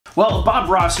Well, Bob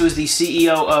Ross, who is the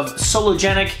CEO of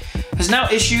Sologenic, has now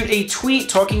issued a tweet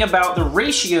talking about the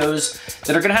ratios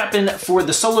that are going to happen for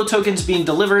the Solo tokens being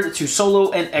delivered to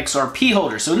Solo and XRP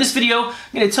holders. So in this video, I'm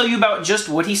going to tell you about just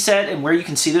what he said and where you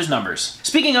can see those numbers.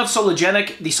 Speaking of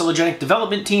Sologenic, the Sologenic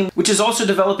development team, which is also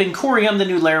developing Coreum, the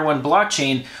new Layer 1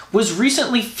 blockchain, was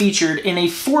recently featured in a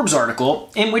Forbes article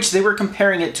in which they were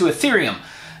comparing it to Ethereum.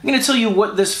 I'm going to tell you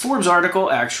what this Forbes article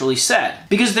actually said,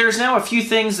 because there's now a few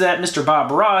things that Mr.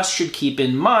 Bob Ross should keep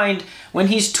in mind when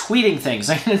he's tweeting things.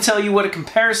 I'm going to tell you what a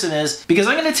comparison is, because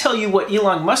I'm going to tell you what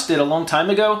Elon Musk did a long time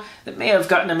ago that may have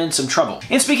gotten him in some trouble.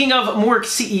 And speaking of more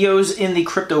CEOs in the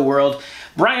crypto world,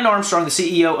 Brian Armstrong, the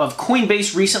CEO of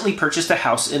Coinbase, recently purchased a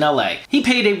house in LA. He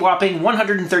paid a whopping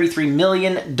 $133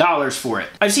 million for it.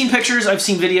 I've seen pictures, I've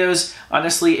seen videos.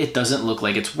 Honestly, it doesn't look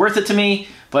like it's worth it to me.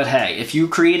 But hey, if you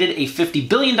created a $50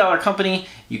 billion company,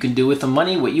 you can do with the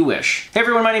money what you wish. Hey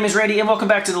everyone, my name is Randy and welcome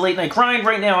back to the Late Night Grind.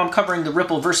 Right now I'm covering the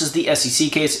Ripple versus the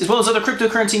SEC case, as well as other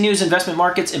cryptocurrency news, investment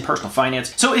markets, and personal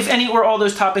finance. So if any or all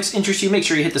those topics interest you, make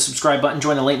sure you hit the subscribe button,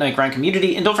 join the Late Night Grind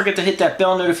community, and don't forget to hit that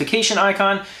bell notification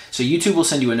icon so YouTube will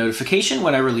send you a notification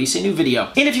when I release a new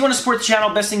video. And if you want to support the channel,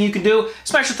 best thing you can do,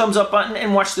 smash the thumbs up button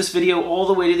and watch this video all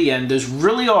the way to the end. Those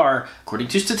really are, according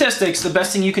to statistics, the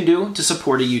best thing you can do to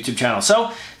support a YouTube channel.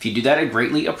 So if you do that, I'd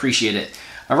greatly appreciate it.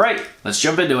 All right, let's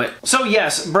jump into it. So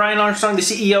yes, Brian Armstrong, the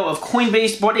CEO of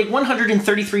Coinbase, bought a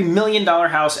 $133 million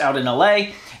house out in LA.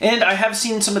 And I have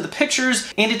seen some of the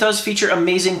pictures, and it does feature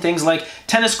amazing things like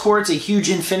tennis courts, a huge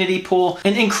infinity pool,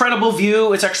 an incredible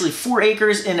view. It's actually 4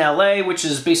 acres in LA, which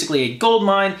is basically a gold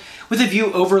mine, with a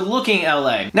view overlooking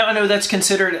LA. Now, I know that's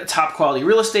considered top quality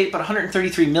real estate, but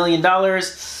 $133 million,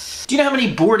 do you know how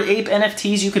many Bored Ape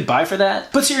NFTs you could buy for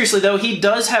that? But seriously though, he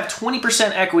does have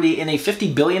 20% equity in a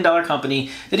 $50 billion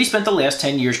company that he spent the last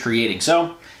 10 years creating.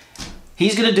 So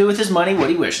he's gonna do with his money what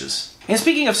he wishes. And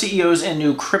speaking of CEOs and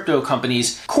new crypto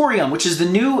companies, Coreum, which is the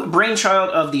new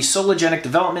brainchild of the Sologenic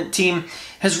development team,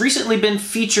 has recently been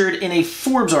featured in a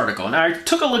Forbes article. Now, I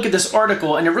took a look at this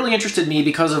article and it really interested me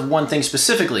because of one thing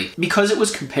specifically, because it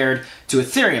was compared to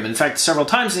Ethereum. In fact, several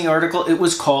times in the article, it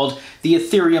was called the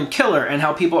Ethereum killer and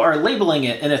how people are labeling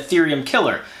it an Ethereum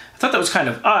killer. I thought that was kind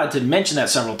of odd to mention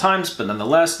that several times, but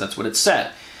nonetheless, that's what it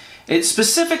said. It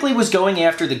specifically was going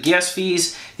after the gas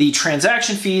fees, the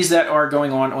transaction fees that are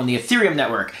going on the Ethereum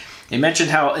network. It mentioned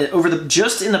how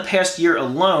just in the past year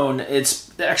alone,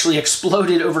 it's actually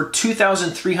exploded over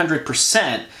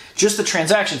 2,300%, just the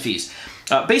transaction fees.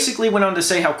 Basically went on to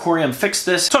say how Coreum fixed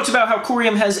this. Talks about how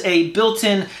Coreum has a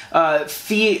built-in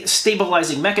fee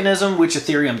stabilizing mechanism, which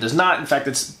Ethereum does not. In fact,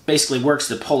 it basically works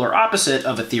the polar opposite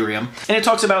of Ethereum. And it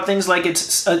talks about things like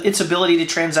its ability to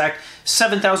transact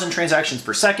 7,000 transactions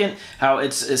per second, how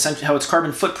its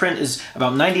carbon footprint is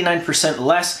about 99%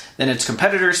 less than its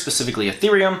competitors, specifically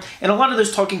Ethereum. And a lot of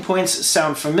those talking points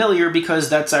sound familiar because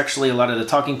that's actually a lot of the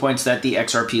talking points that the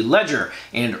XRP ledger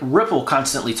and Ripple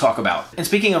constantly talk about. And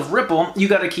speaking of Ripple, you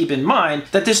got to keep in mind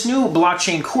that this new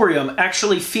blockchain Coreum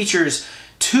actually features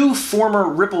 2 former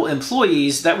Ripple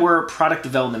employees that were product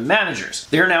development managers.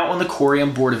 They're now on the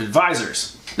Coreum board of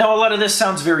advisors. Now, a lot of this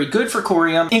sounds very good for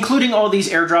Coreum, including all these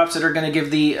airdrops that are going to give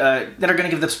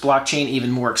this blockchain even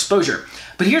more exposure.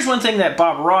 But here's one thing that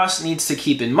Bob Ross needs to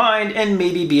keep in mind and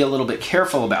maybe be a little bit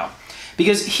careful about,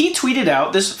 because he tweeted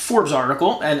out this Forbes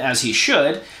article, and as he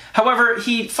should. However,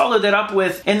 he followed that up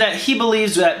with, and that he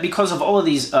believes that because of all of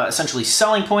these essentially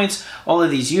selling points, all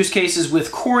of these use cases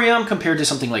with Coreum compared to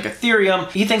something like Ethereum,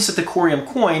 he thinks that the Coreum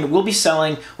coin will be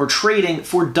selling or trading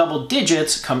for double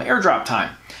digits come airdrop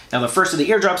time. Now, the first of the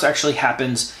airdrops actually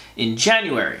happens in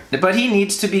January. But he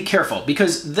needs to be careful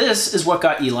because this is what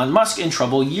got Elon Musk in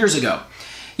trouble years ago.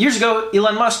 Years ago,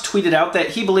 Elon Musk tweeted out that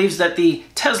he believes that the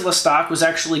Tesla stock was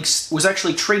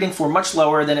actually trading for much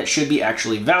lower than it should be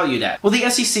actually valued at. Well, the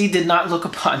SEC did not look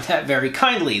upon that very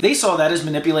kindly. They saw that as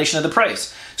manipulation of the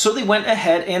price. So they went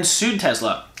ahead and sued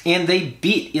Tesla. And they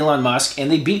beat Elon Musk and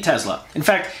they beat Tesla. In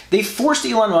fact, they forced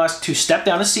Elon Musk to step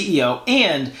down as CEO,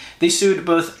 and they sued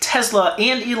both Tesla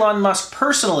and Elon Musk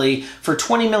personally for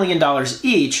 $20 million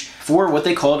each for what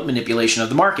they called manipulation of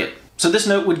the market. So this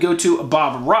note would go to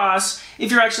Bob Ross. If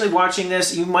you're actually watching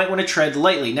this, you might want to tread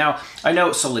lightly. Now, I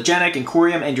know Sologenic and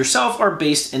Coreum and yourself are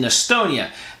based in Estonia.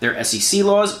 Their SEC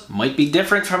laws might be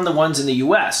different from the ones in the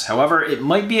US. However, it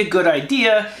might be a good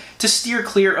idea to steer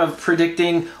clear of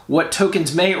predicting what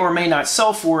tokens may or may not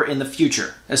sell for in the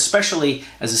future, especially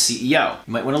as a CEO.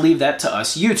 You might want to leave that to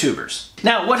us YouTubers.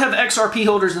 Now, what have XRP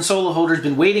holders and Solo holders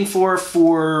been waiting for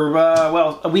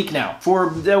well, a week now, for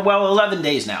 11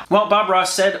 days now? Well, Bob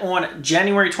Ross said on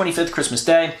January 25th, Christmas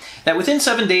Day, that within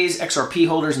 7 days, XRP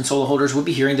holders and Solo holders will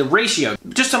be hearing the ratio,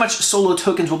 just how much Solo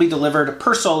tokens will be delivered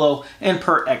per Solo and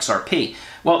per XRP.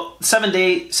 Well, 7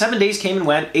 days came and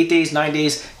went, 8 days, 9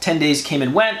 days, 10 days came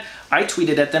and went. I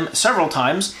tweeted at them several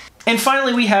times. And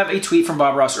finally, we have a tweet from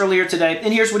Bob Ross earlier today,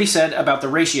 and here's what he said about the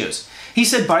ratios. He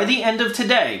said, by the end of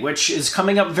today, which is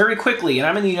coming up very quickly, and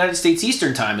I'm in the United States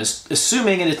Eastern Time,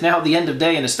 assuming it is now the end of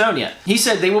day in Estonia, he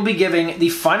said they will be giving the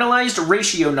finalized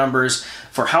ratio numbers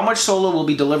for how much Solo will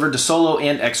be delivered to Solo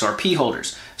and XRP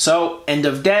holders. So, end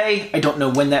of day, I don't know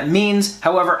when that means.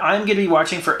 However, I'm going to be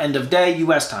watching for end of day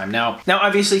US time. Now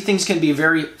obviously things can be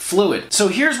very fluid. So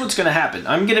here's what's going to happen.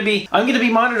 I'm going to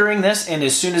be monitoring this, and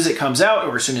as soon as it comes out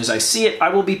or as soon as I see it, I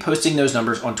will be posting those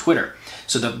numbers on Twitter.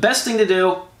 So the best thing to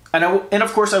do, and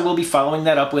of course I will be following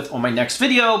that up with on my next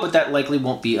video, but that likely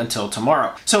won't be until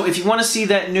tomorrow. So if you want to see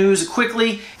that news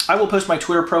quickly, I will post my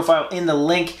Twitter profile in the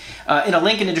link, in a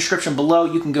link in the description below.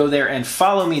 You can go there and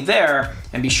follow me there,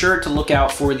 and be sure to look out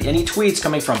for any tweets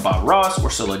coming from Bob Ross or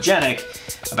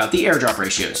Sologenic about the airdrop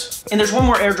ratios. And there's one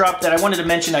more airdrop that I wanted to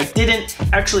mention I didn't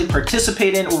actually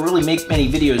participate in or really make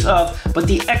many videos of, but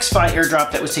the XFi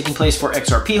airdrop that was taking place for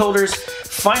XRP holders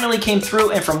finally came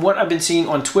through, and from what I've been seeing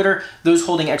on Twitter, those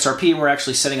holding XRP were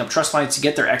actually setting up trust lines to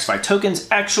get their XFi tokens,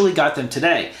 actually got them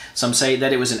today. Some say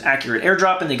that it was an accurate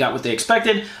airdrop and they got what they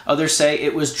expected. Others say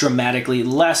it was dramatically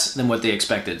less than what they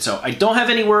expected. So I don't have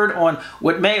any word on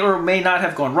what may or may not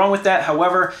have gone wrong with that.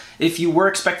 However, if you were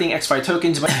expecting XFi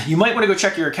tokens, you might want to go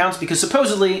check your accounts because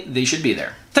supposedly they should be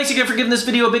there. Thanks again for giving this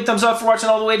video a big thumbs up, for watching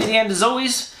all the way to the end. As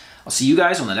always, I'll see you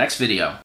guys on the next video.